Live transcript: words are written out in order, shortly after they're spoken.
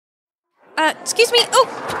Excuse me.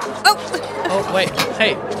 Oh, wait.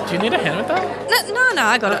 Hey, do you need a hand with that? No,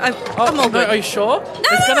 I got it. I'm all good. Are you sure? No,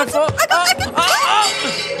 It's gonna fall. I got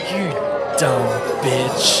You dumb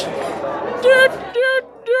bitch.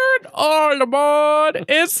 All aboard.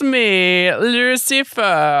 It's me,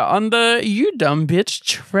 Lucy-Furr, on the You Dumb Bitch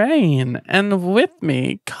train. And with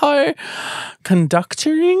me,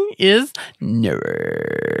 co-conducting is Nery.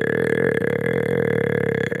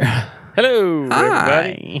 Hello,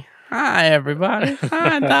 everybody. Hi, everybody.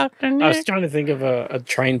 Hi, Dr. Nick. I was trying to think of a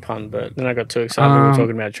train pun, but then I got too excited when we were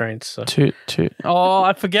talking about trains. So. Toot. Oh,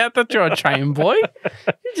 I forget that you're a train boy.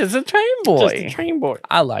 You're just a train boy. Just a train boy.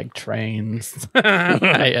 I like trains.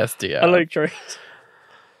 ASDL. I like trains.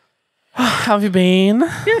 How have you been?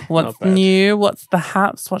 Yeah, What's not bad. new? What's the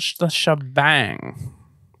haps? What's the shebang?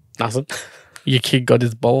 Nothing. Your kid got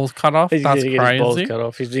his balls cut off? He's That's going to get his balls crazy. cut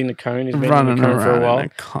off. He's in the cone. He's been Running in the cone for a around while. in a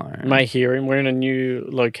cone. You may hear him. We're in a new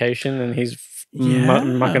location and he's Yeah,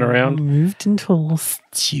 mucking around. Moved into a little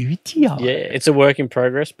studio. Yeah, it's a work in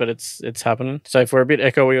progress, but it's happening. So if we're a bit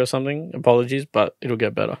echoey or something, apologies, but it'll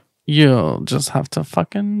get better. You'll just have to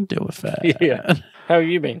fucking deal with it. Yeah. How have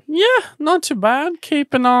you been? Yeah, not too bad.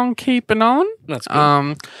 Keeping on. That's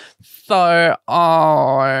good. So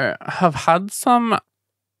I have had some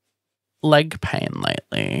leg pain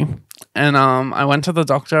lately, and I went to the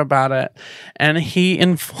doctor about it, and he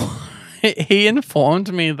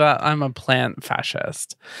informed me that I'm a plant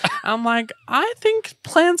fascist. I'm like, I think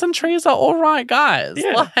plants and trees are all right, guys.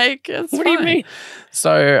 Yeah. Like, it's What do you fine. mean?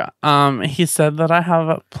 So he said that I have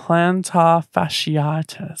a plantar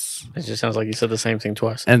fasciitis. It just sounds like you said the same thing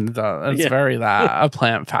twice. And it's Yeah. very that, a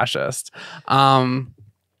plant fascist.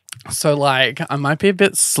 So, like, I might be a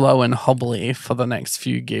bit slow and hobbly for the next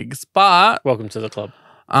few gigs, but Welcome to the club.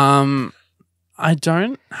 I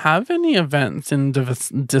don't have any events in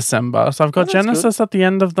December. So I've got that's Genesis at the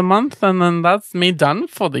end of the month, and then that's me done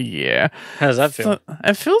for the year. How does that feel? So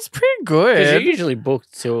it feels pretty Because good. you're usually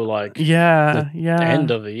booked till like Yeah. the end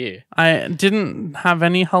of the year. I didn't have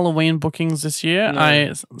any Halloween bookings this year. No.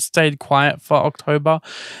 I stayed quiet for October.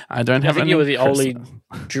 I don't I have think any you were the only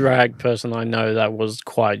Christmas. drag person I know that was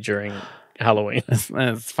quiet during Halloween.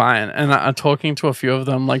 It's fine. And I'm talking to a few of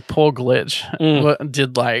them, like poor Glitch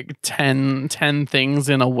did like 10 things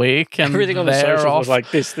in a week, and Everything on the they're socials off was like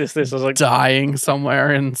this. I was like, dying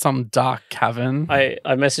somewhere in some dark cavern. I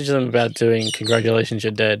messaged them about doing Congratulations You're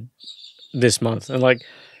Dead this month. And like,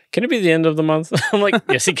 can it be the end of the month? I'm like,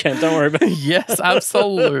 yes, it can. Don't worry about it. Yes,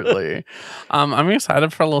 absolutely. I'm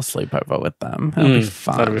excited for a little sleepover with them. It'll be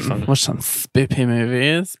fun. that'll be fun. Watch some spoopy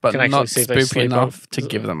movies, but Can actually not see if they spoopy sleep enough up. to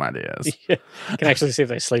give them ideas. Yeah. Can actually see if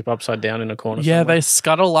they sleep upside down in a corner. Yeah, somewhere. they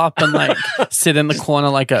scuttle up and like sit in the corner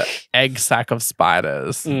like a egg sack of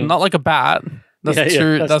spiders. Not like a bat.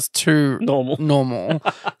 That's too normal.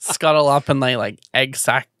 Scuttle up and they like egg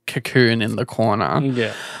sack cocoon in the corner.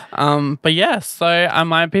 Yeah. But yeah, so I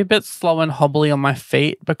might be a bit slow and hobbly on my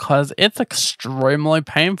feet because it's extremely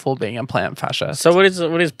painful being a plant fascist. So what is a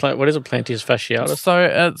plantar fasciitis? So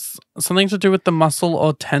it's something to do with the muscle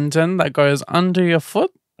or tendon that goes under your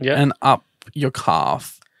foot Yeah. and up your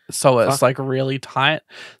calf. So it's Fuck. like really tight.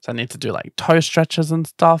 So I need to do like toe stretches and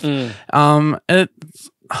stuff.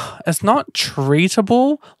 It's not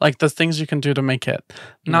treatable. Like there's things you can do to make it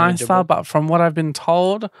nicer, Manageable. but from what I've been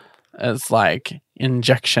told, it's like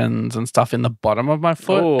injections and stuff in the bottom of my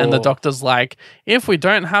foot. And the Oh. doctor's like, if we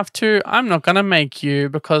don't have to, I'm not gonna make you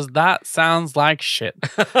because that sounds like shit.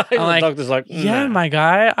 the like, doctor's like, Yeah, nah, my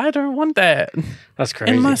guy, I don't want that that's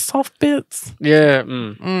crazy. in my soft bits. Yeah.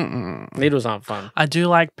 Mm-mm. Needles aren't fun. I do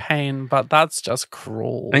like pain, but that's just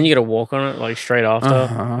cruel. And you got to walk on it like straight after.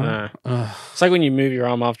 Nah. Ugh. It's like when you move your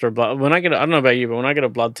arm after a blood. I don't know about you, but when I get a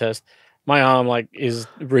blood test, my arm like is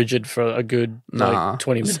rigid for a good like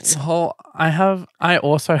 20 minutes. So I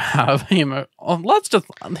also have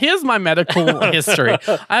here's my medical history.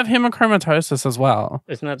 I have hemochromatosis as well.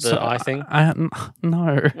 Isn't that the eye thing?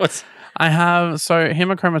 No. What's?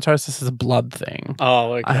 Hemochromatosis is a blood thing.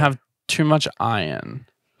 Oh, okay. I have too much iron.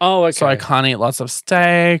 Oh, okay. So I can't eat lots of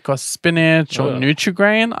steak or spinach or Ugh.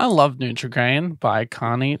 Nutri-Grain. I love Nutri-Grain, but I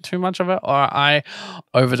can't eat too much of it. Or I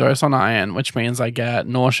overdose on iron, which means I get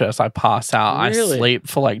nauseous, I pass out, Really? I sleep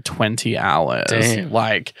for like 20 hours. Damn.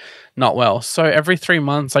 Like, not well. So every 3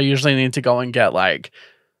 months, I usually need to go and get like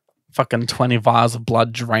fucking 20 vials of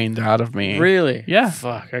blood drained out of me. Really? Yeah.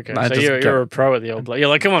 Fuck. Okay. I So just you're a pro at the old blood. You're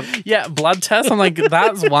like, come on. Yeah, blood tests. I'm like,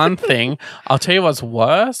 that's one thing. I'll tell you what's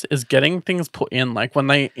worse is getting things put in. Like when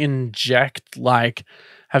they inject like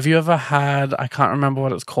Have you ever had, I can't remember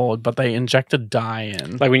what it's called, but they inject a dye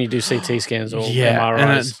in. Like when you do CT scans or yeah, MRIs.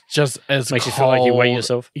 and it's just as makes cold. you feel like you weigh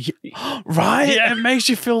yourself. Yeah. Right? Yeah. It makes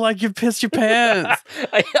you feel like you pissed your pants.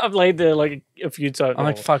 I've laid there like a few times. I'm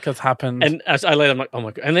like, fuck, it's happened. And as I lay there, I'm like, oh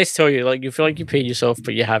my God. And they tell you, like, you feel like you peed yourself,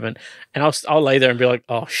 but you haven't. And I'll lay there and be like,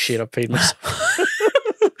 oh shit, I peed myself.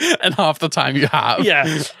 And half the time you have.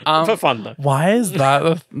 Yeah. For fun though. Why is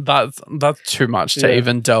that? That's too much to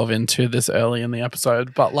even delve into this early in the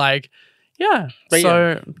episode. But like, yeah. But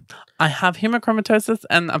so I have hemochromatosis,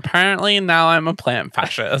 and apparently now I'm a plant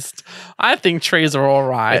fascist. I think trees are all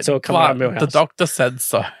right. It's all coming out of but Millhouse. the doctor said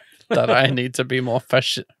so, that I need to be more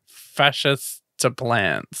fascist to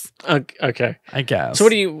plants. Okay. I guess. So what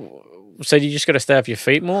do you... So you just got to stay off your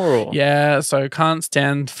feet more? Or? Yeah, so can't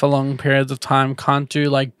stand for long periods of time. Can't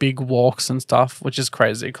do like big walks and stuff, which is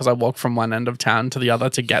crazy because I walk from one end of town to the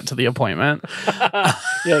other to get to the appointment.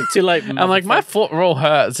 You're like, too late. I'm like, my foot roll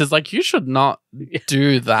hurts. It's like, you should not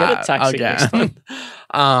do that Get a taxi next again.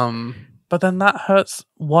 But then that hurts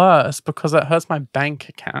worse because it hurts my bank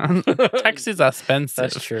account. Taxis are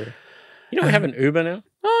expensive. That's true. You know we have an Uber now?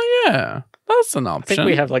 Oh, yeah. That's an I option. think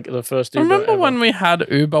we have like the first Uber Remember ever. when we had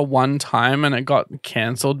Uber one time and it got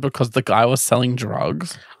cancelled because the guy was selling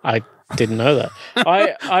drugs? I didn't know that.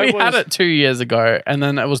 We had it 2 years ago and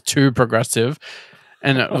then it was too progressive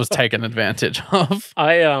and it was taken advantage of.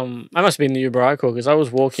 I must have been the Uber I called because I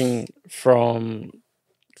was walking from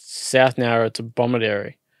South Narra to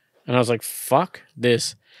Bomaderry and I was like, fuck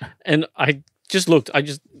this. And I just looked,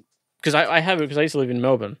 because I have it because I used to live in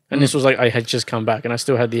Melbourne and this was like I had just come back and I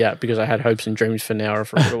still had the app because I had hopes and dreams for Nowra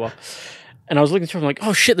for a little while. And I was looking through, I'm like,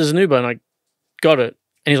 oh shit, there's an Uber, and I got it.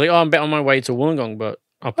 And he's like, oh, I'm on my way to Wollongong, but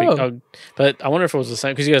but I wonder if it was the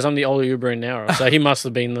same because he goes, I'm the only Uber in Nowra, so he must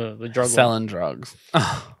have been the drug selling drugs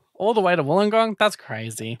all the way to Wollongong. That's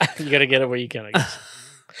crazy. You got to get it where you can, I guess.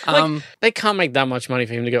 Like, they can't make that much money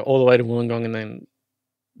for him to go all the way to Wollongong and then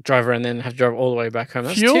drive around and then have to drive all the way back home.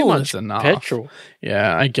 That's Fuel too much is enough. petrol.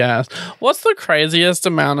 Yeah, I guess. What's the craziest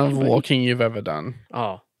amount of walking you've ever done?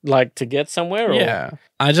 Oh, like to get somewhere? Or? Yeah.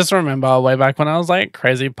 I just remember way back when I was like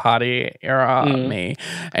crazy party era me,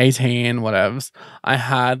 18, whatevs. I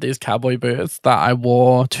had these cowboy boots that I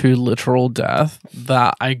wore to literal death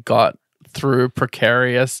that I got through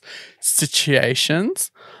precarious situations.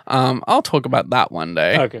 I'll talk about that one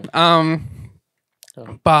day. Okay.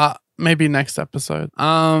 But maybe next episode.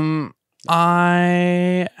 I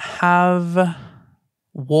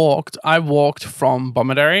walked from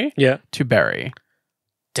Bomaderry to Berry.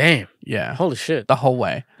 Damn. Yeah. Holy shit. The whole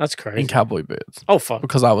way. That's crazy. In cowboy boots. Oh, fuck.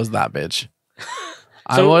 Because I was that bitch.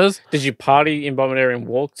 Did you party in Bomaderry and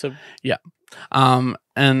walk to... Yeah. And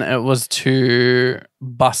it was to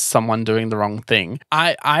bust someone doing the wrong thing.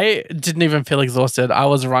 I didn't even feel exhausted. I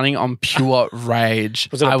was running on pure rage.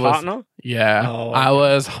 Was it a partner? Yeah. Oh, okay. I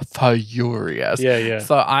was furious. Yeah.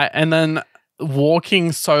 So and then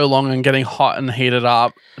walking so long and getting hot and heated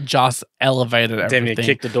up just elevated everything. Damn, you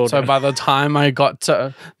kicked the door So down. by the time I got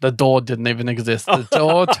to the door didn't even exist. The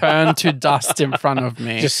door turned to dust in front of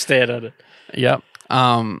me. Just stared at it. Yep.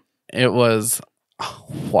 It was a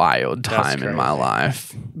wild time in my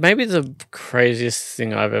life. Maybe the craziest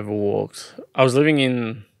thing I've ever walked. I was living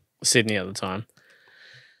in Sydney at the time.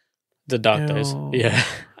 The dark days. Yeah.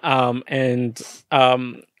 And I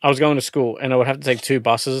was going to school and I would have to take 2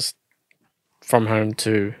 buses from home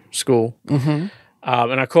to school. Mm-hmm.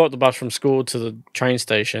 And I caught the bus from school to the train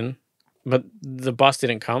station, but the bus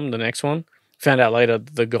didn't come, the next one. Found out later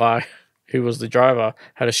the guy who was the driver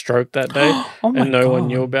had a stroke that day and no one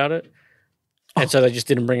knew about it. And so they just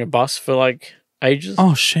didn't bring a bus for like ages.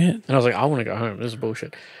 Oh, shit. And I was like, I want to go home. This is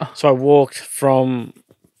bullshit. So I walked from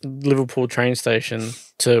Liverpool train station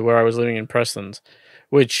to where I was living in Preston's,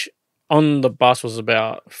 which on the bus was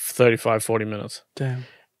about 35, 40 minutes. Damn.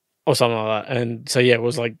 Or something like that. And so, yeah, it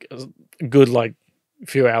was like a good like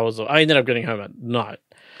few hours. I ended up getting home at night.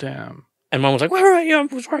 Damn. And Mum was like, where are you? I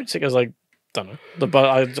was right sick. I was like, don't know.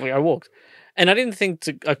 I walked. And I didn't think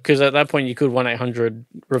to, because at that point you could 1-800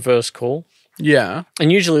 reverse call. Yeah.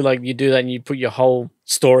 And usually like you do that and you put your whole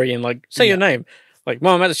story in, like, say your name. Like,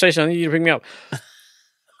 Mum, I'm at the station. I need you to pick me up.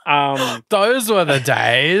 Those were the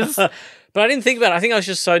days. But I didn't think about it. I think I was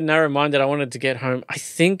just so narrow-minded. I wanted to get home. I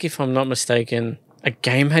think, if I'm not mistaken, a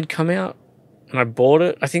game had come out and I bought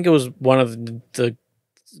it. I think it was one of the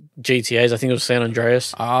GTAs. I think it was San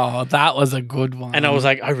Andreas. Oh, that was a good one. And I was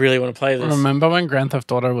like, I really want to play this. Remember when Grand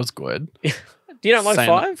Theft Auto was good? Do you not like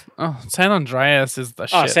 5? Oh, San Andreas is the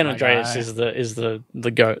shit. Oh, San Andreas is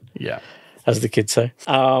the goat. Yeah. As the kids say.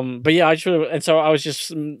 But yeah, and so I was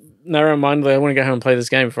just narrow-minded. I want to go home and play this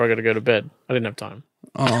game before I got to go to bed. I didn't have time.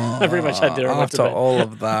 Oh, I pretty much had dinner and went to after bed. all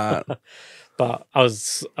of that. But I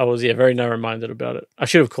was very narrow-minded about it. I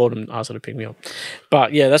should have called him and asked him to pick me up.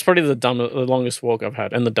 But yeah, that's probably the longest walk I've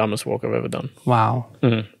had and the dumbest walk I've ever done. Wow.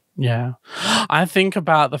 Mhm. Yeah. I think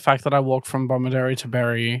about the fact that I walk from Bomaderry to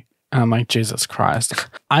Berry and I'm like, Jesus Christ.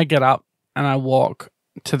 I get up and I walk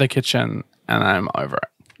to the kitchen and I'm over it.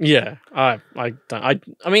 Yeah, I don't.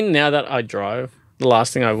 I mean, now that I drive, the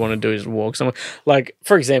last thing I want to do is walk somewhere. Like,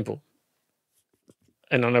 for example,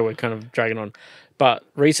 and I know we're kind of dragging on, but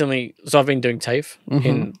recently, so I've been doing TAFE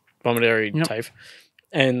in Bomaderry TAFE,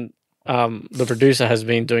 and the producer has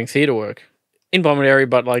been doing theatre work in Bomaderry,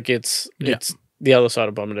 but like it's the other side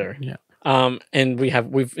of Bomaderry. Yeah. And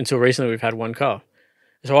we've until recently we've had one car,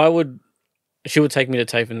 so she would take me to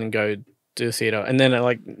TAFE and then go do the theatre, and then at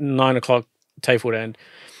like 9 o'clock TAFE would end,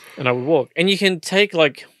 and I would walk. And you can take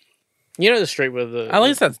like, you know, the street where the At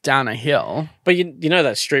least that's down a hill. but you know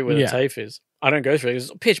that street where the TAFE is. I don't go through it.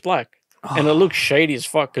 It's pitch black. And it looks shady as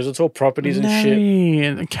fuck because it's all properties and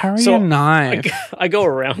shit. Carry So a knife. I go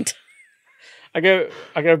around. I go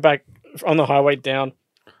back on the highway down.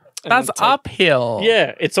 and That's then take- uphill.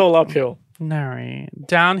 Yeah, it's all uphill. Nery.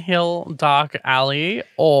 Downhill dark alley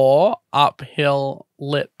or uphill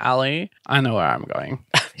lit alley. I know where I'm going.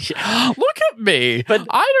 Look at me. But-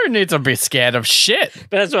 I don't need to be scared of shit.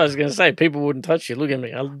 But that's what I was going to say. People wouldn't touch you. Look at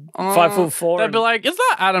me. I'm 5'4". They'd be like, is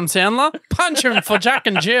that Adam Sandler? Punch him for Jack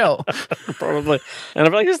and Jill. probably. And I'd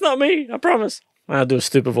be like, it's not me. I promise. And I'll do a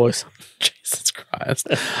stupid voice. Jesus Christ.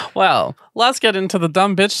 Well, let's get into the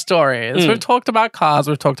dumb bitch stories. We've talked about cars.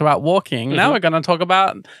 We've talked about walking. Now we're going to talk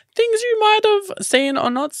about things you might have seen or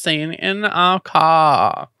not seen in our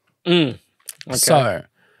car. Okay. So,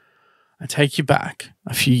 I take you back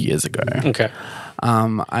a few years ago. Okay.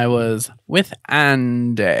 I was with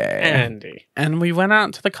Andy. And we went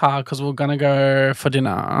out to the car because we were going to go for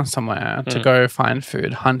dinner somewhere to go find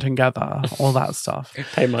food, hunt and gather, all that stuff.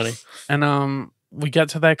 Pay money. And we get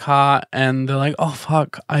to their car and they're like, oh,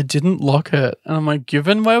 fuck, I didn't lock it. And I'm like,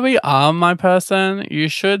 given where we are, my person, you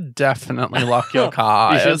should definitely lock your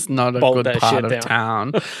car. It's not a bolt good that part shit of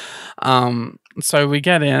town. So we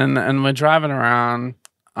get in and we're driving around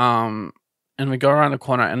and we go around the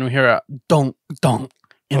corner and we hear a donk, donk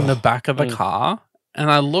in the back of the car.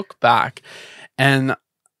 And I look back and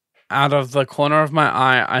out of the corner of my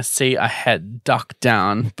eye, I see a head duck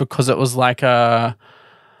down because it was like a...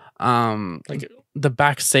 the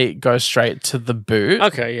back seat goes straight to the boot.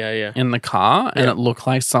 Okay, yeah. In the car, and it looked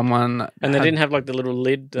like someone. And they didn't have like the little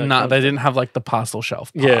lid. No, they didn't have like the parcel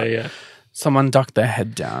shelf. Part. Yeah. Someone ducked their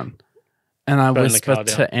head down, and I Burn the car whispered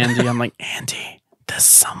down. to Andy, "I'm like, Andy, there's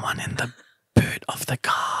someone in the boot of the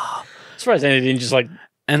car." I'm surprised Andy didn't just like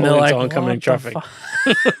And pull they're into like, oncoming "What the traffic."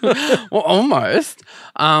 well, almost.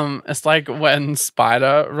 It's like when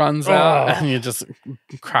Spider runs out and you just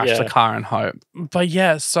crash the car and hope. But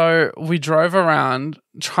yeah, so we drove around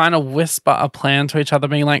trying to whisper a plan to each other,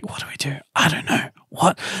 being like, what do we do? I don't know.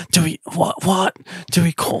 What do we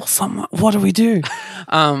call someone? What do we do?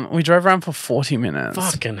 We drove around for 40 minutes.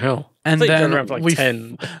 Fucking hell. And I thought you drove then around for like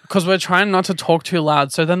 10. because we're trying not to talk too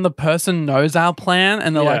loud. So then the person knows our plan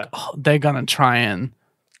and they're like, oh, they're going to try and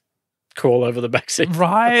Crawl over the back seat.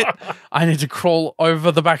 right. I need to crawl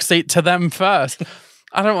over the back seat to them first.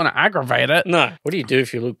 I don't want to aggravate it. No. What do you do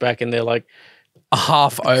if you look back and they're like,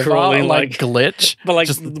 Half over, Crawling like like- glitch. but like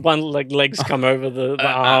Just- one like legs come over the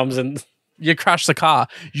arms and You crash the car.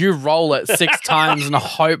 You roll it 6 times and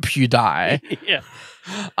hope you die. yeah.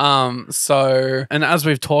 So, and as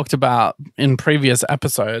we've talked about in previous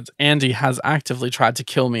episodes, Andy has actively tried to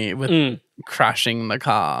kill me with crashing the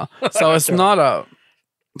car. So it's not a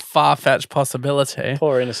far-fetched possibility.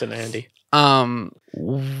 Poor innocent Andy.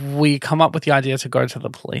 We come up with the idea to go to the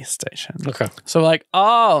police station. Okay. So we're like,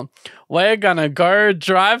 oh, we're gonna go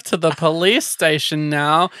drive to the police station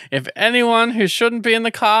now. If anyone who shouldn't be in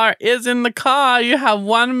the car is in the car, you have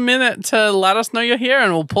 1 minute to let us know you're here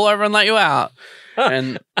and we'll pull over and let you out.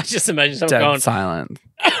 And I just imagine someone dead going, silent.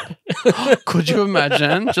 Could you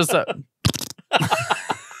imagine? Just a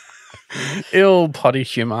ill potty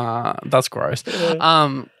humor. That's gross.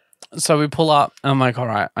 So we pull up. And I'm like, all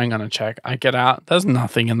right, I'm going to check. I get out. There's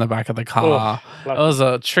nothing in the back of the car. Oh, It was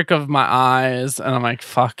a trick of my eyes. And I'm like,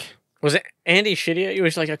 fuck. was it Andy shitty at you? He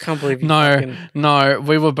was like, I can't believe you No, fucking... no.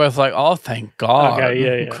 We were both like, oh, thank God.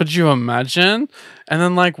 Okay, yeah. Could you imagine? And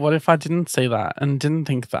then like, what if I didn't see that and didn't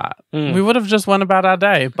think that? Mm. We would have just went about our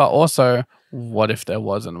day. But also, what if there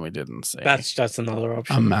was and we didn't see? That's another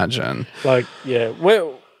option. Imagine. Like, yeah.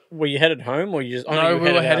 Were you headed home or you just... No, you we were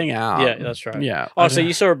headed heading out. Yeah, that's right. Yeah. Oh, so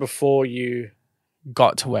you saw it before you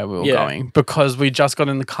got to where we were Yeah. going because we just got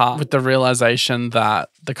in the car with the realization that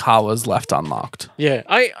the car was left unlocked. Yeah,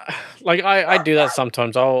 I do that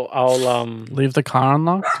sometimes. I'll Leave the car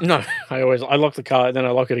unlocked? no, I lock the car, then I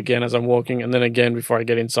lock it again as I'm walking, and then again before I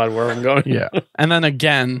get inside where I'm going. Yeah. And then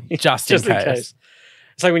again, just in case.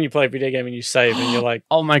 It's like when you play a video game and you save and you're like,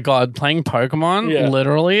 Oh my God, playing Pokemon, Yeah.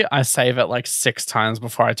 literally, I save it like 6 times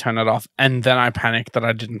before I turn it off. And then I panic that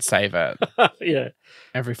I didn't save it yeah.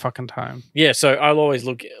 every fucking time. Yeah, so I'll always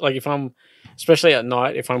look, like if I'm, especially at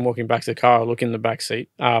night, if I'm walking back to the car, I'll look in the back seat.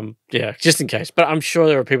 Yeah, just in case. But I'm sure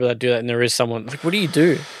there are people that do that and there is someone, like, what do you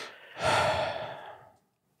do?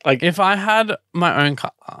 Like, If I had my own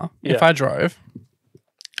car, if Yeah. I drove,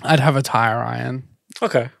 I'd have a tire iron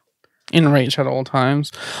okay. in reach at all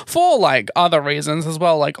times for like other reasons as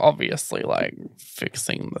well, like obviously like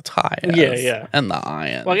fixing the tires Yeah. and the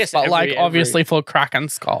iron. Well, I guess but like every- obviously for cracking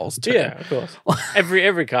skulls too. Yeah, of course.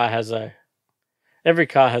 Every car has a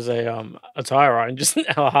tire iron. Just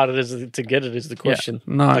how hard it is to get it is the question.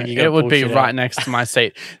 No, Like, you gotta it would pull be shit right out. next to my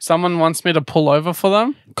seat. Someone wants me to pull over for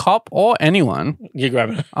them, cop or anyone. You're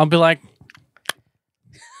grabbing it. I'll be like,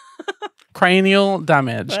 cranial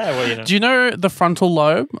damage. Yeah, well, you know. Do you know the frontal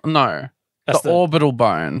lobe? No. That's the orbital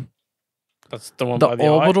bone. That's the one The by the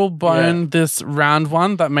orbital eye? bone, this round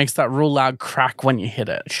one that makes that real loud crack when you hit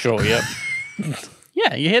it. Yeah. Sure, yeah.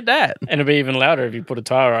 Yeah, you hit that. And it'll be even louder if you put a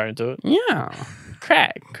tire iron to it. Yeah.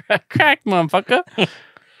 Crack, motherfucker.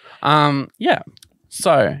 Yeah.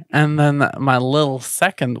 So, and then my little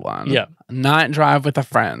second one. Yeah. Night drive with a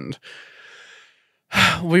friend.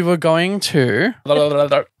 We were going to.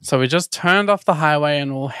 So we just turned off the highway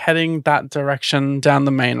and we're heading that direction down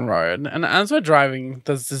the main road. And as we're driving,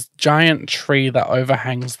 there's this giant tree that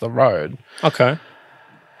overhangs the road. Okay.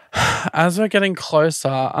 As we're getting closer,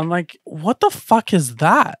 I'm like, what the fuck is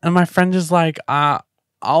that? And my friend is like,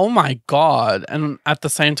 oh my God. And at the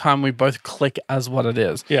same time, we both click as what it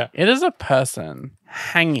is. Yeah. It is a person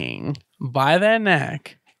hanging by their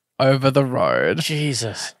neck over the road.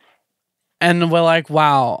 Jesus. And we're like,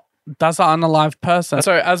 wow, that's an unalive person.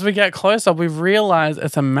 So as we get closer, we realize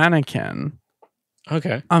it's a mannequin.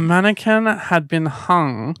 Okay. A mannequin had been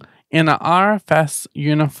hung in an RFS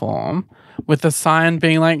uniform with a sign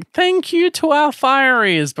being like, thank you to our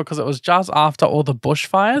fireys, because it was just after all the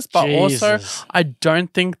bushfires. But also, Jesus. I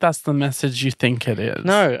don't think that's the message you think it is.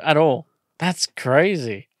 No, at all. That's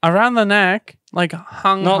crazy. Around the neck, like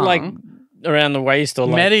hung. Not like around the waist or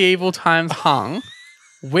like. medieval times hung.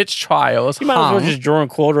 Witch trials You might as hung. well just draw and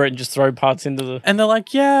quarter it and just throw parts into the. And they're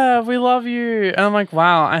like, yeah, we love you. And I'm like,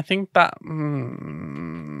 wow, I think that.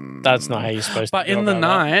 That's not how you're supposed But to. go in the about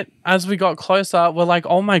that. night, as we got closer, we're like,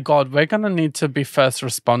 oh my God, we're going to need to be first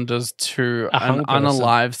responders to A an hung person.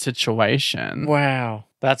 unalive situation. Wow,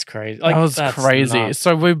 that's crazy. That was that's crazy. nuts.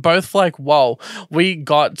 So we both like, whoa. We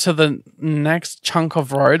got to the next chunk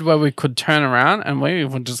of road where we could turn around and we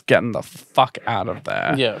were just getting the fuck out of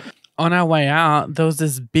there. Yeah. On our way out, there was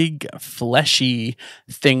this big fleshy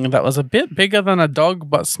thing that was a bit bigger than a dog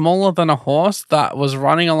but smaller than a horse that was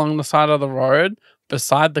running along the side of the road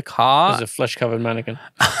beside the car. It's a flesh covered mannequin.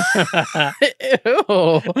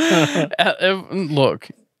 Ew. Look,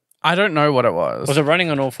 I don't know what it was. Was it running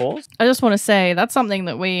on all fours? I just want to say that's something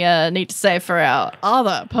that we need to say for our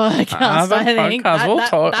other podcast. Other I think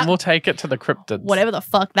podcasts, we'll take it to the cryptids. whatever the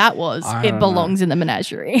fuck that was, I it don't belongs in the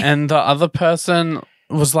menagerie. And the other person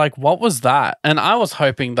was like, what was that? And I was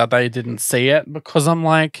hoping that they didn't see it because I'm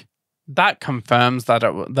like, that confirms that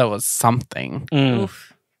there was something. Mm.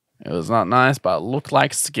 Oof. It was not nice, but it looked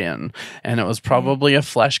like skin. And it was probably a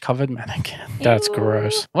flesh-covered mannequin. That's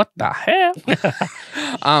gross. What the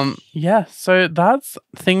hell? Yeah, so that's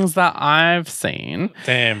things that I've seen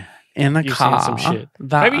Damn. in the You've car. seen some shit.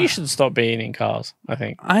 that Maybe you should stop being in cars, I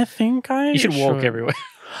think. I think I You should walk everywhere.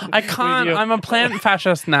 I can't. your- I'm a plant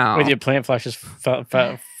fascist now. With your plant flashes, I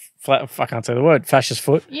can't say the word, fascist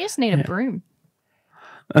foot. You just need a broom.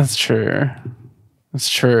 That's true. That's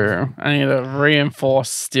true. I need a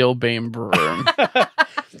reinforced steel beam broom.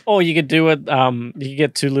 Or you could do it, you could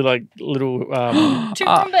get two little, Two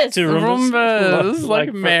Roombas. two Roombas,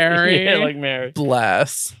 like Mary. Yeah, like Mary.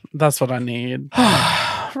 Bless. That's what I need.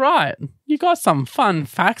 Right. You got some fun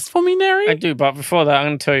facts for me, Nery? I do, but before that, I'm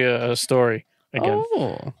going to tell you a story again.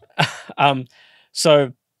 Oh.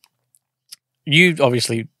 So you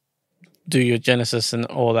obviously do your Genesis and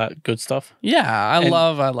all that good stuff. Yeah, I And-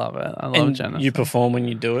 love it. I love And Genesis. you perform when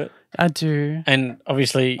you do it. I do. And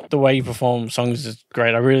obviously, the way you perform songs is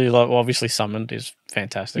great. I really love, obviously, Summoned is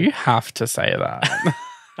fantastic. You have to say that.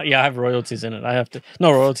 Yeah, I have royalties in it. I have to,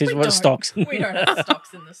 not royalties, what stocks. We don't have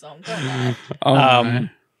stocks in the song. Don't lie. Oh, my.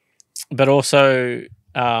 But also,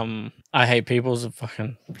 I Hate People's a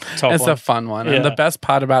fucking top It's one. a fun one. Yeah. And the best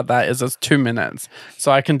part about that is it's 2 minutes.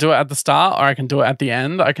 So I can do it at the start or I can do it at the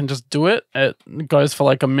end. I can just do it. It goes for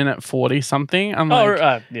like a minute 40 something. I'm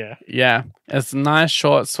like, yeah. yeah, it's nice,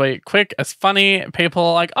 short, sweet, quick. It's funny. People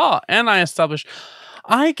are like, oh, and I establish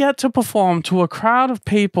I get to perform to a crowd of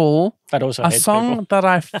people That also a hates song people. that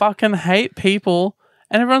I fucking hate people.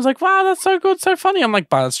 And everyone's like, wow, that's so good, so funny. I'm like,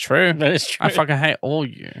 but it's true. That is true. I fucking hate all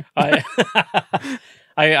you.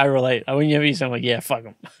 I relate. Whenever you sound like, yeah, fuck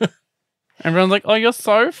them. Everyone's like, oh, you're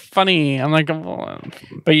so funny. I'm like,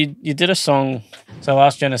 But you did a song. So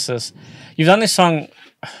last Genesis, you've done this song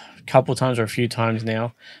a couple times or a few times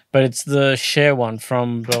now, but it's the Cher one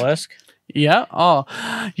from Burlesque. yeah. Oh,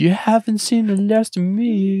 you haven't seen the last of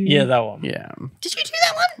me. Yeah, that one. Yeah, Did you do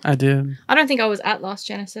that one? I did. I don't think I was at last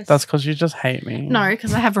Genesis. That's because you just hate me. no,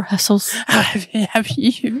 because I have rehearsals. Have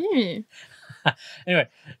you? Anyway,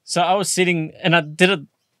 so I was sitting and I did it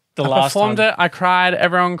the I last performed time. it. I cried.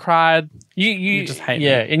 Everyone cried. You just hate me.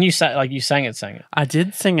 Yeah, and you sang it, I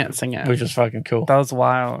did sing it. which was fucking cool. That was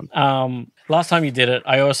wild. Last time you did it,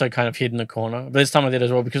 I also kind of hid in the corner. But this time I did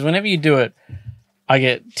as well because whenever you do it, I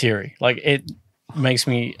get teary. Like it makes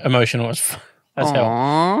me emotional as hell.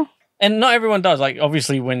 Aww. And not everyone does. Like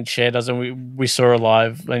obviously when Cher does it, we saw her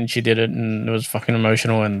live and she did it and it was fucking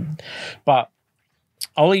emotional. But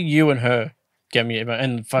only you and her get me,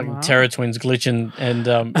 and fucking Wow. Terror Twins glitching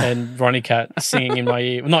and Ronnie Cat singing in my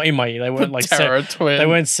ear. Not in my ear. They weren't like Terror Twin. they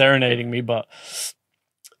weren't serenading me, but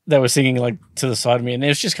they were singing like to the side of me, and it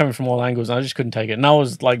was just coming from all angles, and I just couldn't take it. And I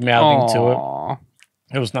was like mouthing to it. Aw.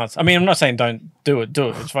 It was nuts. I mean, I'm not saying don't do it. Do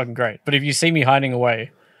it. It's fucking great. But if you see me hiding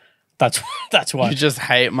away, that's why. You just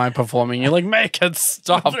hate my performing. You're like, make it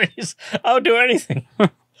stop. Please, I'll do anything.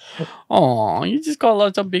 Oh, you just got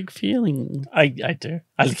lots of big feelings. I do.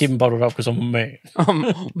 I keep them bottled up because I'm a man.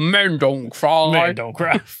 Men don't cry. Man, don't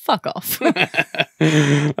cry. Fuck off.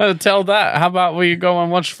 Tell that. How about we go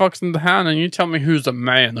and watch Fox and the Hound and you tell me who's a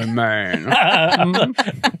man or man?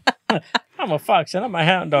 I'm a fox and I'm a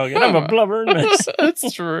hound dog and I'm a blubbering mess.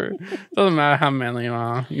 It's true. Doesn't matter how manly you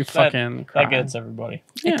are. You fucking cry. That gets everybody.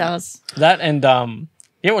 It does. That and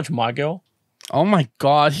you watch My Girl? Oh my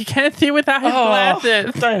god, he can't see without his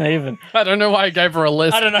glasses. Don't even. I don't know why I gave her a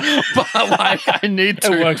list. I don't know. But like, I need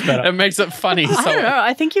to. It works better. It makes it funny. I don't know.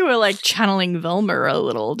 I think you were like channeling Velma a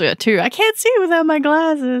little bit too. I can't see without my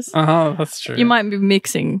glasses. That's true. You might be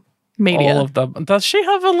mixing media. All of them. Does she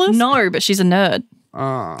have a list? No, but she's a nerd.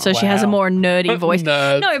 Oh, So she has a wow. more nerdy voice.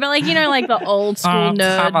 Nerd. No, but like, you know, like the old school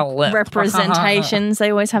have a lip. nerd representations,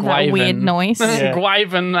 they always have that weird Gwyvern. noise. Yeah.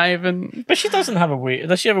 Gwyvern. But she doesn't have a weird.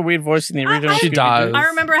 Does she have a weird voice in the original? She Scooby-Doo? does. I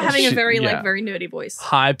remember having a She- very, yeah. like, very nerdy voice.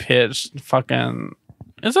 High pitched. Fucking.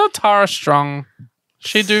 Is that Tara Strong?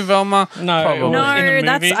 She do Velma? No, Probably. in the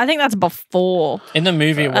No, movie- I think that's before. In the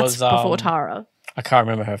movie, it That's was before Tara. I can't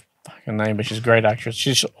remember her fucking name, but she's a great actress.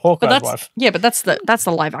 She's Hawkeye's But wife. but that's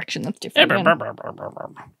the live action. That's different.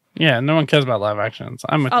 Yeah, no one cares about live actions.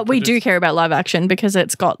 I'm with Oh, the we do producer. care about live action because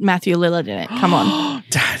it's got Matthew Lillard in it. Come on.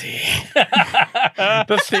 Daddy.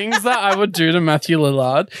 The things that I would do to Matthew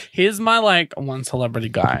Lillard. Here's my like one celebrity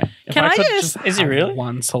guy. If Can I could just- Is he have really?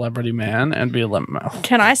 one celebrity man and be like,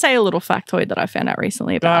 Can I say a little factoid that I found out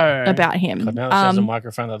recently Go. about him? But now she has a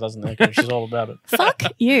microphone that doesn't echo. She's all about it. Fuck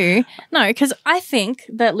you. No, because I think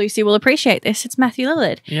that Lucy will appreciate this. It's Matthew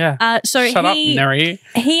Lillard. yeah. So Shut up, Nery.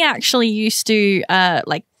 he actually used to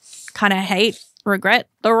like kind of regret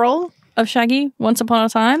the role of Shaggy once upon a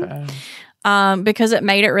time because it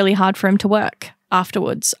made it really hard for him to work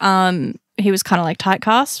afterwards. He was kind of like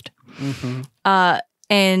typecast.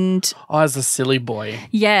 And As a silly boy.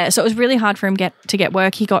 yeah, so it was really hard for him to get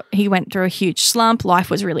work. He went through a huge slump. Life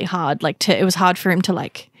was really hard. It was hard for him to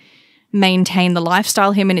like maintain the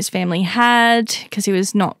lifestyle him and his family had because he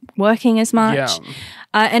was not working as much. Yeah.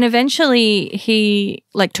 And eventually he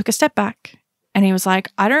like took a step back and he was like,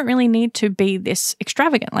 I don't really need to be this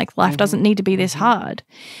extravagant. Like life doesn't need to be this hard.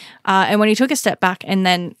 And when he took a step back and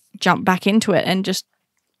then jumped back into it and just,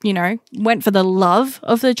 you know, went for the love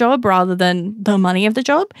of the job rather than the money of the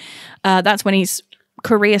job, that's when his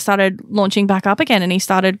career started launching back up again and he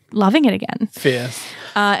started loving it again. Fierce.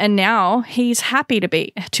 And now he's happy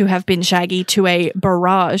to have been Shaggy to a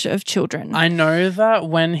barrage of children. I know that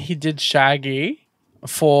when he did Shaggy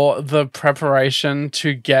for the preparation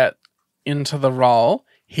to get into the role,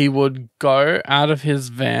 he would go out of his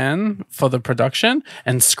van for the production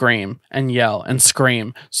and scream and yell and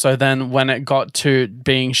scream. So then when it got to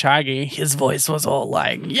being Shaggy, his voice was all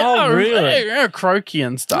like, yeah, really? yeah, croaky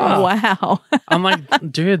and stuff. Wow. I'm like,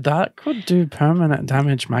 dude, that could do permanent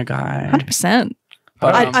damage, my guy. 100%.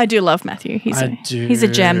 I do love Matthew. He's a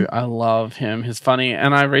gem. I love him. He's funny.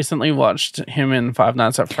 And I recently watched him in Five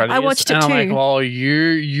Nights at Freddy's. I watched it and too. I'm like, oh,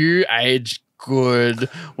 you aged good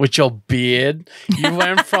with your beard. You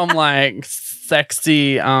went from like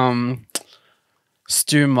sexy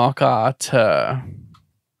Stu Mocker to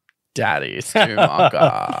Daddy Stu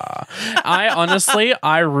Mocker.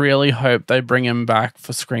 I really hope they bring him back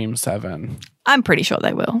for Scream 7. I'm pretty sure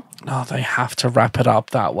they will. Oh, they have to wrap it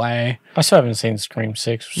up that way. I still haven't seen Scream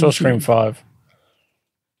 6. Saw Scream 5.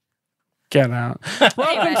 Get out.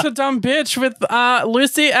 Welcome to Dumb Bitch with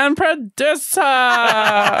Lucy and Producer.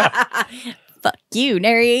 Fuck you,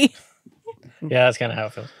 Nery. Yeah, that's kind of how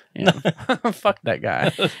it feels. Yeah. Fuck that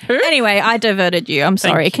guy. Anyway, I diverted you. I'm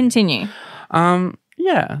sorry. Continue.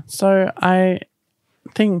 Yeah, so I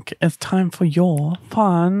think it's time for your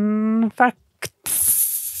fun facts.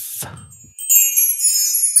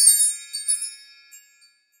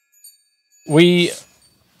 We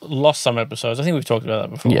lost some episodes. I think we've talked about that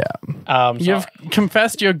before. Yeah. You've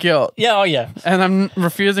confessed your guilt. Yeah, oh yeah. And I'm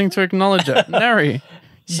refusing to acknowledge it. Nery,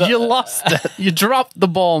 you lost it. You dropped the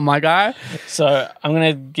ball, my guy. So I'm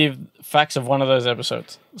going to give facts of one of those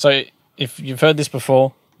episodes. So if you've heard this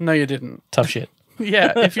before... No, you didn't. Tough shit.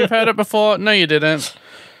 Yeah, if you've heard it before, no, you didn't.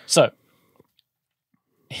 So,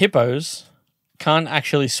 hippos can't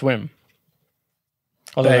actually swim.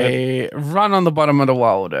 They run on the bottom of the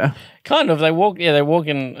water. Kind of. They walk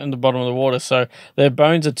in the bottom of the water, so their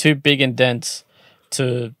bones are too big and dense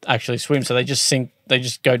to actually swim, so they just sink. They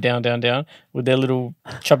just go down, down, down with their little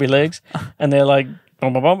chubby legs, and they're like,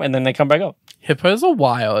 boom, boom, boom, and then they come back up. Hippos are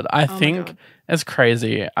wild. I think it's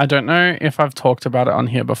crazy. I don't know if I've talked about it on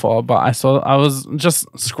here before, but I was just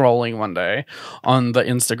scrolling one day on the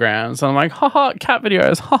Instagrams, and I'm like, haha, cat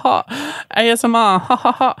videos, haha, ASMR,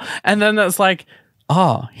 haha, and then it's like,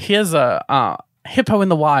 oh, here's a hippo in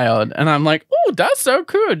the wild. And I'm like, oh, that's so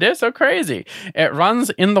cool. They're so crazy. It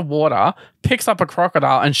runs in the water, picks up a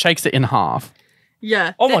crocodile, and shakes it in half.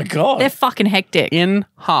 Yeah. Oh my God. They're fucking hectic. In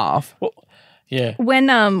half. Well, yeah.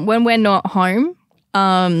 When we're not home,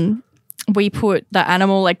 we put the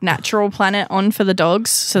Animal like Natural Planet on for the dogs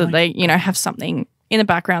so that they, have something in the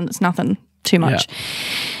background that's nothing too much. Yeah.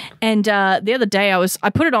 And the other day I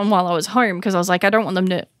put it on while I was home because I was like, I don't want them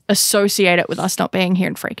to associate it with us not being here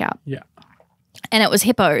and freak out. Yeah. And it was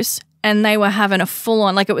hippos, and they were having a full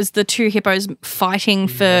on, like it was the two hippos fighting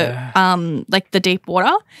for like the deep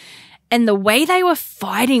water. And the way they were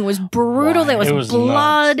fighting was brutal. There was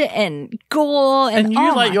blood nuts. And gore. And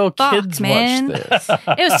you let your kids watch this.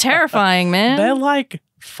 It was terrifying, man. They're like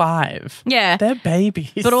 5. Yeah. They're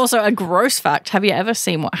babies. But also a gross fact. Have you ever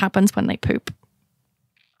seen what happens when they poop?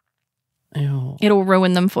 Ew. It'll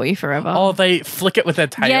ruin them for you forever. Oh, they flick it with their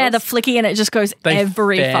tails? Yeah, the flicky, and it just goes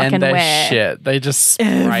every fucking where. Shit. They just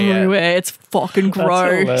spray everywhere. It's fucking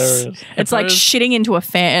gross. It's like shitting into a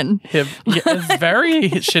fan. It's very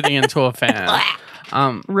shitting into a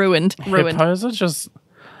fan. Ruined.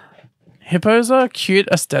 Hippos are cute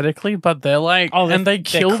aesthetically, but they're like, and they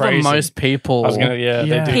kill the most people. I was gonna,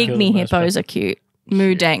 Pygmy hippos are cute.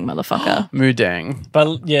 Moo dang, motherfucker. Moo dang.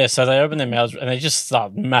 But yeah, so they open their mouths and they just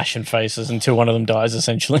start mashing faces until one of them dies,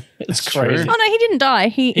 essentially. It's crazy. Oh, no, he didn't die.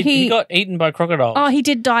 He got eaten by crocodiles. Oh, he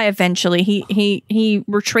did die eventually. He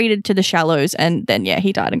retreated to the shallows and then,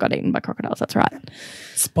 he died and got eaten by crocodiles. That's right.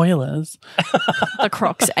 Spoilers. The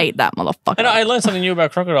crocs ate that motherfucker. And I learned something new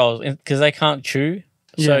about crocodiles because they can't chew.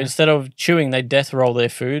 So instead of chewing, they death roll their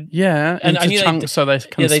food. Yeah, and chunks so they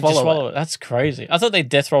can just swallow swallow it. That's crazy. I thought they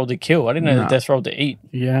death rolled to kill. I didn't know they death rolled to eat.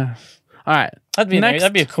 Yeah. All right.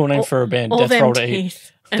 That'd be a cool name for a band. Death roll to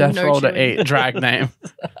eat. Death roll to eat. Drag name.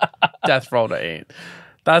 Death roll to eat.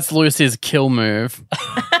 That's Lucy's kill move.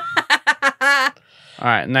 All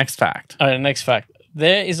right. Next fact. All right. Next fact.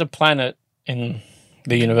 There is a planet in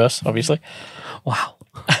the universe, obviously. Wow.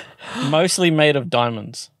 Mostly made of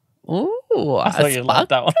diamonds. Ooh, I thought you liked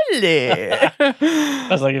that one. I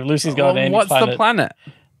was like, if Lucy's got any what's planet, the planet?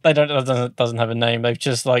 It doesn't have a name. They've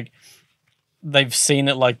just they've seen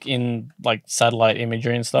it like in like satellite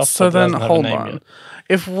imagery and stuff. So then hold on. Yet.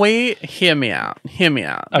 If we hear me out.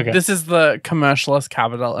 Okay. This is the commercialist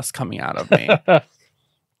capitalist coming out of me.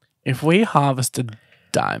 If we harvested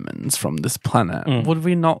diamonds from this planet, would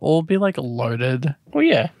we not all be like loaded? Well,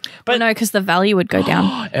 yeah, but no, because the value would go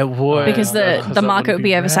down. It would, because the market would be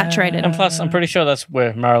oversaturated. And plus, I'm pretty sure that's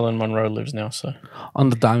where Marilyn Monroe lives now. So on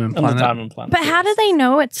the diamond planet. But how do they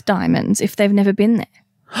know it's diamonds if they've never been there?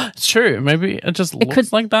 It's true. Maybe it just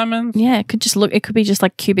looks like diamonds. Yeah, it could just look. It could be just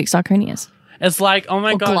like cubic zirconias. It's like, oh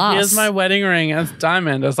my Or God, glass. here's my wedding ring. It's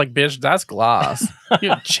diamond. It's like, bitch, that's glass.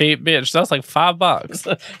 You cheap bitch. That's like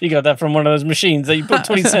 $5. You got that from one of those machines that you put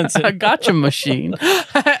 20 cents in. I got your machine.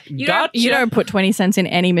 You don't put 20 cents in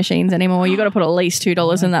any machines anymore. You got to put at least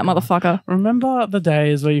 $2 in that motherfucker. Remember the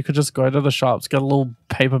days where you could just go to the shops, get a little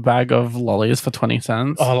paper bag of lollies for 20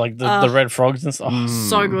 cents? Oh, like the red frogs and stuff.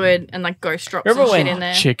 So good. And like ghost drops Remember and shit when in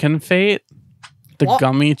there. Chicken feet? The What?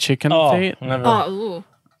 gummy chicken feet? Never. Oh, ooh.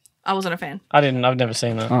 I wasn't a fan. I've never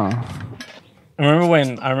seen that. Oh. I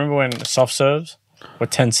remember when soft serves were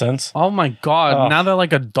 10 cents. Oh my God. Oh. Now they're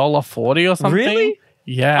like $1.40 or something. Really?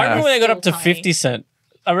 Yeah. I remember when they got up to Still tiny. 50 cent.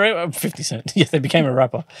 I remember 50 cent. Yeah, they became a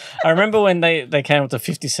rapper. I remember when they came up to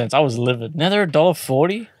 50 cents. I was livid. Now they're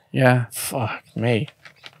 $1.40. Yeah. Fuck me.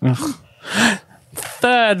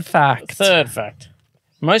 Third fact. Third fact.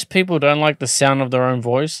 Most people don't like the sound of their own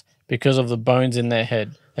voice because of the bones in their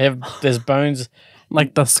head. There's bones.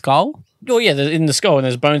 Like the skull? Oh yeah, they're in the skull, and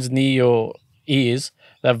there's bones near your ears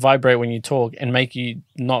that vibrate when you talk and make you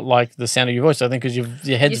not like the sound of your voice. I think because your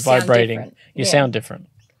head's You sound vibrating, different. you Yeah. sound different.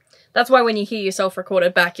 That's why when you hear yourself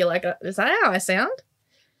recorded back, you're like, is that how I sound?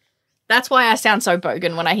 That's why I sound so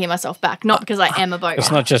bogan when I hear myself back, not because I am a bogan.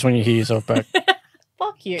 It's not just when you hear yourself back.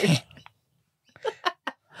 Fuck you.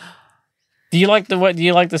 Do you like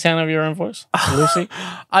the sound of your own voice, Lucy?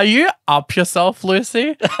 Are you up yourself,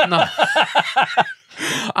 Lucy? No.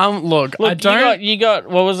 Look, I don't. You got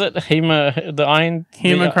what was it? The iron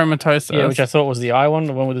Hemochromatosis. Yeah, which I thought was the eye one,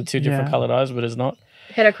 the one with the two different Yeah. colored eyes, but it's not.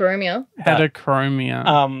 Heterochromia.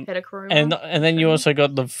 Heterochromia. Heterochromia. And then you also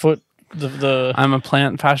got the foot. The I'm a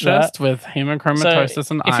plant fascist with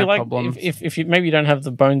hemochromatosis and if eye you like, problems. if you maybe you don't have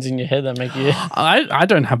the bones in your head that make you. I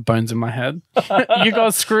don't have bones in my head. You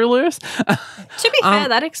got screw loose? To be fair,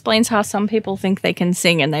 that explains how some people think they can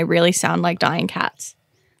sing and they really sound like dying cats.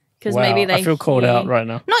 Because Wow, maybe they I feel called hear- out right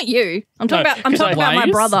now. Not you. I'm talking No, about. I'm 'cause talking about my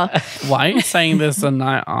Why? brother. Why are you saying this the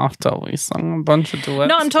night after we sung a bunch of duets?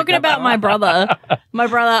 No, I'm talking together? about my brother. My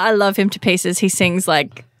brother, I love him to pieces. He sings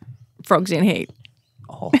like frogs in heat.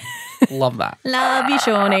 Oh, love that. Love you,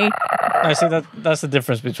 Shawnee. I see that's the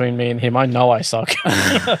difference between me and him. I know I suck.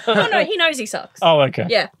 Oh no, he knows he sucks. Oh, okay.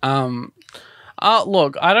 Yeah.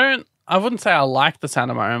 Look, I wouldn't say I like the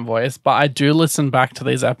sound of my own voice, but I do listen back to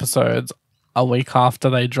these episodes a week after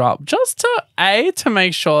they drop just to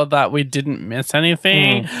make sure that we didn't miss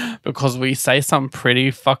anything because we say some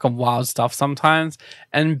pretty fucking wild stuff sometimes,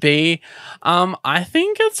 and B, I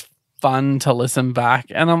think it's fun to listen back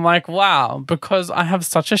and I'm like, wow, because I have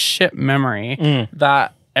such a shit memory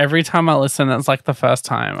that every time I listen it's like the first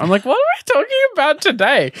time. I'm like, what are we talking about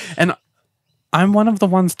today? And I'm one of the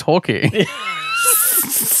ones talking.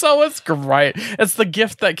 So it's great. It's the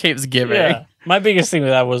gift that keeps giving. Yeah. My biggest thing with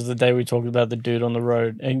that was the day we talked about the dude on the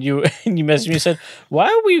road, and you messaged me and said, "Why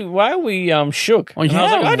are we shook?" Oh, and I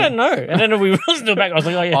was like, yeah. "I don't know." And then we listened to it back. I was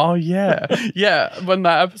like, "Oh yeah." Oh yeah. Yeah. When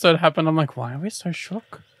that episode happened, I'm like, why are we so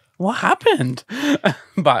shook? What happened?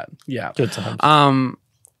 But yeah. Good times.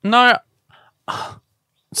 No.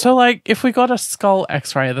 So like if we got a skull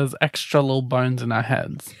x-ray, there's extra little bones in our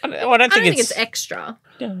heads. I don't I don't think think it's extra.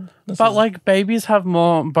 Yeah, But like babies have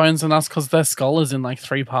more bones than us because their skull is in like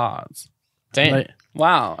 3 parts. damn. Like,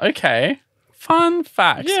 wow. Okay. Fun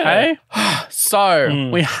facts, Yeah. hey? So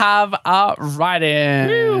we have our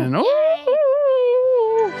write-in. Ooh.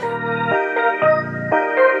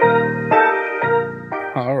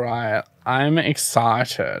 All right. I'm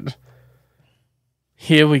excited.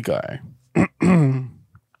 Here we go.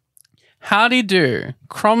 Howdy do.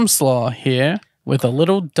 Cromslaw here with a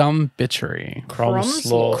little dumb bitchery.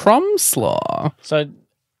 Cromslaw. Cromslaw. So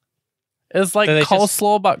It's like Do they just-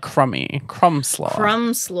 coleslaw but crummy. Crumslaw.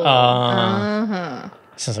 Crumslaw.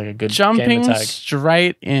 sounds like a good Jumping gamer tag.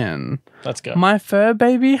 straight in. Let's go. My fur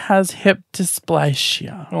baby has hip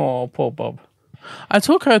dysplasia. Oh, poor Bob. I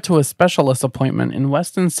took her to a specialist appointment in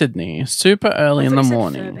Western Sydney super early in the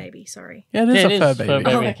morning. Fur baby, sorry. Yeah, it is Yeah, a it fur is baby. fur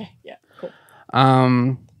baby. Oh, okay. Yeah, cool.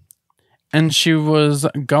 And she was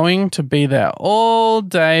going to be there all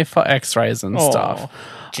day for x-rays and Oh, stuff.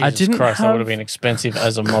 Jesus I didn't Christ, that have- would have been expensive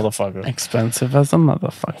as a motherfucker. Expensive as a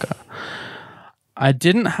motherfucker. I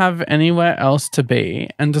didn't have anywhere else to be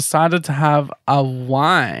and decided to have a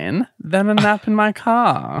wine, then a nap in my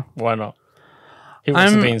car. Why not? He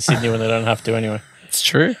wants to be in Sydney when they don't have to anyway. It's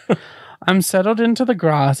true. I'm settled into the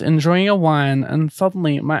grass, enjoying a wine, and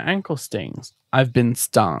suddenly my ankle stings. I've been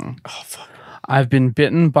stung. Oh, fuck. I've been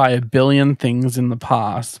bitten by a billion things in the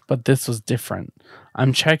past, but this was different.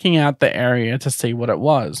 I'm checking out the area to see what it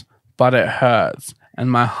was, but it hurts,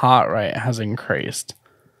 and my heart rate has increased.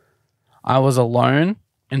 I was alone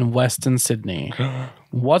in Western Sydney.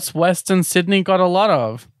 What's Western Sydney got a lot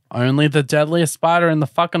of? Only the deadliest spider in the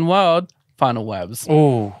fucking world. Final webs.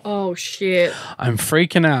 Ooh. Oh, shit. I'm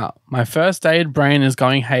freaking out. My first aid brain is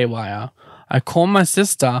going haywire. I call my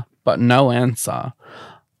sister, but no answer.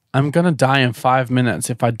 I'm going to die in 5 minutes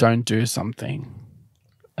if I don't do something.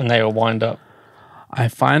 And they all wind up. I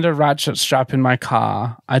find a ratchet strap in my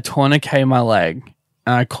car. I tourniquet my leg,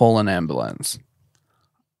 and I call an ambulance.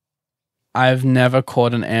 I've never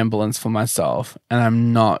called an ambulance for myself, and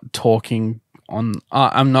I'm not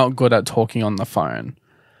I'm not good at talking on the phone.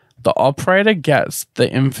 The operator gets the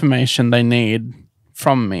information they need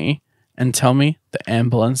from me and tell me the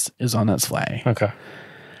ambulance is on its way. Okay.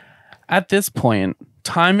 At this point,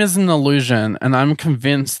 time is an illusion, and I'm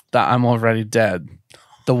convinced that I'm already dead.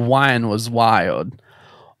 The wine was wild.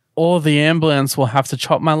 Or the ambulance will have to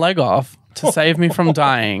chop my leg off to save me from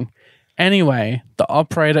dying. Anyway, the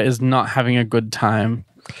operator is not having a good time.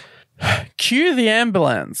 Cue the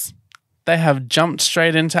ambulance. They have jumped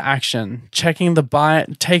straight into action, checking the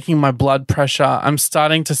bite, taking my blood pressure. I'm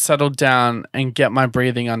starting to settle down and get my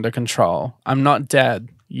breathing under control. I'm not dead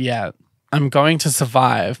yet. I'm going to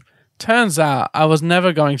survive. Turns out I was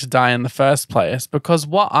never going to die in the first place because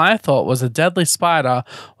what I thought was a deadly spider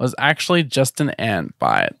was actually just an ant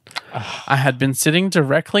bite. I had been sitting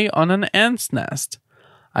directly on an ant's nest.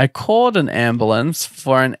 I called an ambulance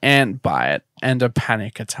for an ant bite and a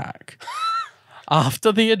panic attack.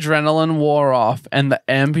 After the adrenaline wore off and the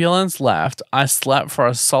ambulance left, I slept for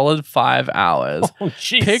a solid 5 hours,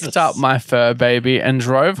 picked up my fur baby, and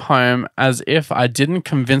drove home as if I didn't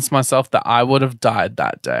convince myself that I would have died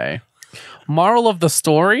that day. Moral of the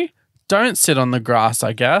story? Don't sit on the grass,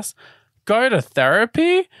 I guess. Go to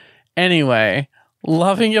therapy? Anyway,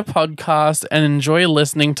 loving your podcast and enjoy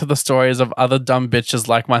listening to the stories of other dumb bitches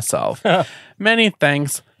like myself. Many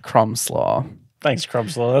thanks, Cromslaw. Thanks,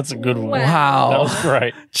 Cromslaw. That's a good one. Wow. That was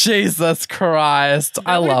great. Jesus Christ.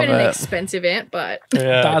 I love That would have been an it. expensive ant, but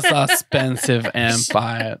Yeah. That's an expensive ant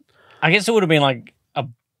bite. I guess it would have been like a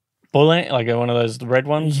bull ant, like one of those red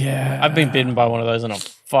ones. Yeah. I've been bitten by one of those and it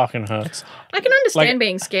fucking hurts. I can understand Like-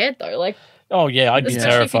 being scared though. Like, Oh, yeah, I'd be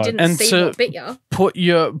especially terrified. if you didn't And see to- what bit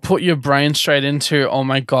you. Put your brain straight into, oh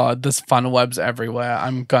my God, there's fun webs everywhere.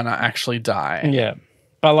 I'm gonna actually die. Yeah.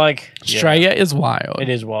 But like, Australia is wild. it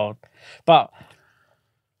is wild. But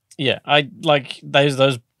yeah, I like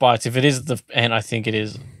those bites. If it is the ant, I think it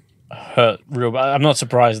is hurt real bad. I'm not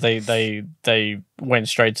surprised they went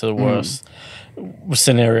straight to the worst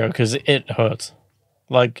scenario because it hurts.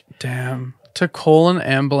 Like, Damn. To call an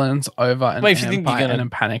ambulance over an But if you ant think you're bite gonna- and a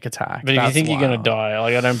panic attack. but if you that's think you're gonna wild. die,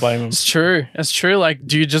 like I don't blame him. It's true. It's true. Like,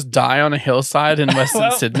 do you just die on a hillside in Western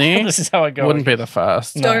Well, Sydney? This is how I go. Wouldn't be the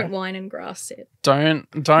first. No. Don't whine and grass it. Don't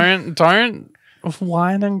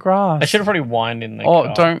wine and grass. I should have probably whined in the Oh,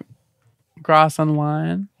 car. don't grass and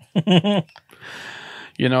wine.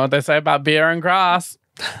 You know what they say about beer and grass?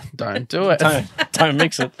 Don't do it. don't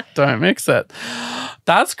mix it. Don't mix it.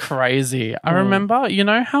 That's crazy. I remember, you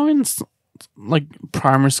know how in like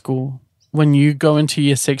primary school, when you go into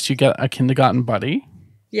year 6, you get a kindergarten buddy?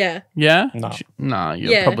 Yeah. Yeah? No. No,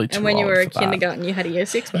 you're Yeah. probably too And when you old were for a that. kindergarten, you had a year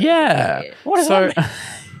 6 buddy. Yeah. What does So, that mean?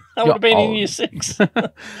 I would have been in year 6. You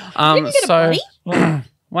didn't get a buddy?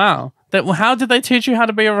 Wow. How did they teach you how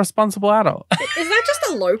to be a responsible adult? Is that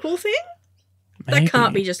just a local thing? Maybe. That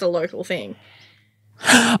can't be just a local thing.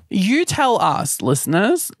 You tell us,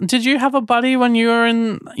 listeners. Did you have a buddy when you were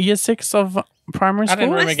in year 6 of primary I didn't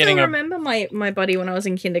school? remember I still getting a- remember my buddy when I was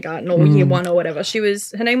in kindergarten or year 1 or whatever.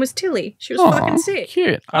 Her name was Tilly. She was Aw, fucking sick.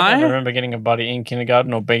 Cute. I don't remember getting a buddy in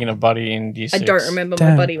kindergarten or being a buddy in year 6. I don't remember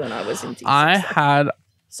Damn. my buddy when I was in year 6. I had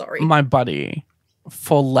Sorry. my buddy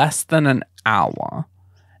for less than an hour,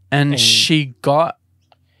 and she got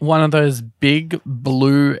one of those big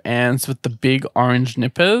blue ants with the big orange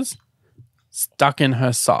nippers stuck in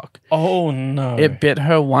her sock. Oh, no. It bit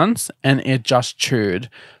her once and it just chewed.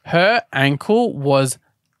 Her ankle was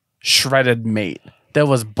shredded meat. There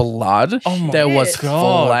was blood. Oh my there was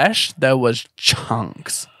God. flesh. There was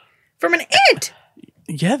chunks. From an ant.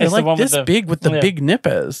 Yeah, they're It's the like one with this the- big with the yeah. big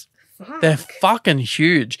nippers. Fuck. They're fucking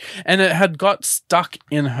huge. And it had got stuck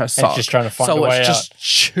in her sock. just trying to find so a way it's just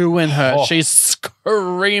chewing her. Oh. She's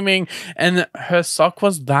screaming. And her sock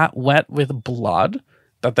was that wet with blood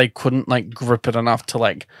that they couldn't like grip it enough to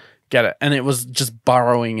like get it. And it was just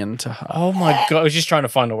burrowing into her. Oh, my God. I was just trying to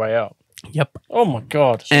find a way out. Yep. Oh, my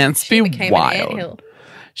God. Ants She be became an wild. anthill.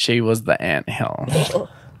 She was the anthill.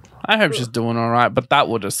 I hope she's doing all right, but that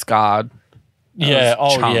would have scarred. Yeah.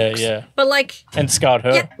 was Oh, chunks. yeah. But like, And scarred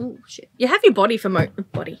her. yeah, ooh, shit. You have your body for your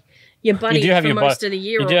buddy You do have for your most bo- of the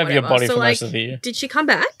year. you or do have your whatever. body So, for like, most of the year. Did she come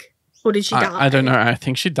back or did she die? I don't know. I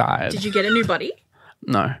think she died. Did you get a new buddy?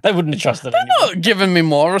 No. They wouldn't have trusted anyone. Not giving me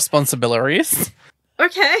more responsibilities.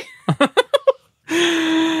 Okay.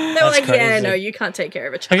 They were like, yeah, crazy. no, you can't take care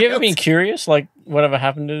of a child. Have you ever been curious, like, whatever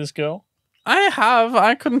happened to this girl? I have.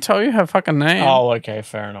 I couldn't tell you her fucking name. Oh, okay,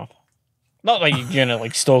 fair enough. Not like you're gonna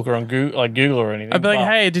like stalk her on Google or anything. I'd be like,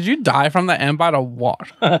 hey, did you die from the ant bite or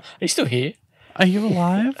what? Are you still here? Are you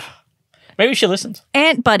alive? Maybe she listens.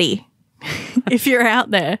 Aunt Buddy, if you're out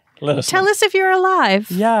there, Let us tell know. us if you're alive.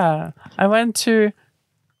 Yeah. I went to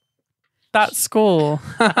that school.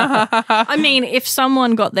 I mean, if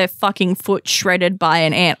someone got their fucking foot shredded by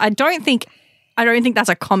an ant, I don't think that's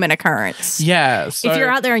a common occurrence. Yeah. So, If you're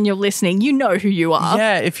out there and you're listening, you know who you are.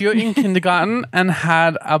 yeah, if you're in kindergarten and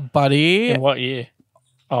had a buddy, In what year?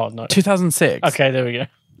 Oh no. 2006. Okay, there we go.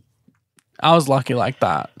 I was lucky like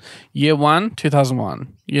that. Year 1,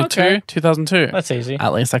 2001. Year Okay. 2, 2002. That's easy.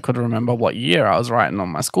 At least I could remember what year I was writing on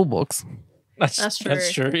my school books. That's true.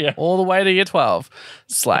 That's true. Yeah. All the way to year 12.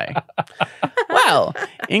 Slay. Well,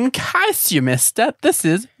 in case you missed it, this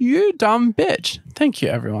is You Dumb Bitch. Thank you,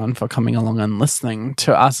 everyone, for coming along and listening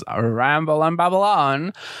to us ramble and babble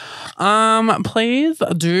on. Please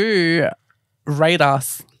do rate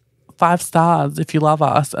us 5 stars if you love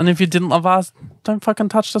us. And if you didn't love us, don't fucking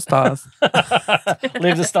touch the stars.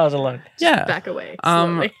 Leave the stars alone. Yeah. Back away.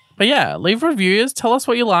 Slowly. But yeah, leave reviews. Tell us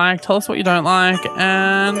what you like. Tell us what you don't like.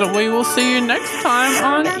 And we will see you next time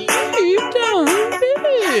on You Dumb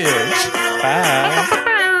Bitch. Bye.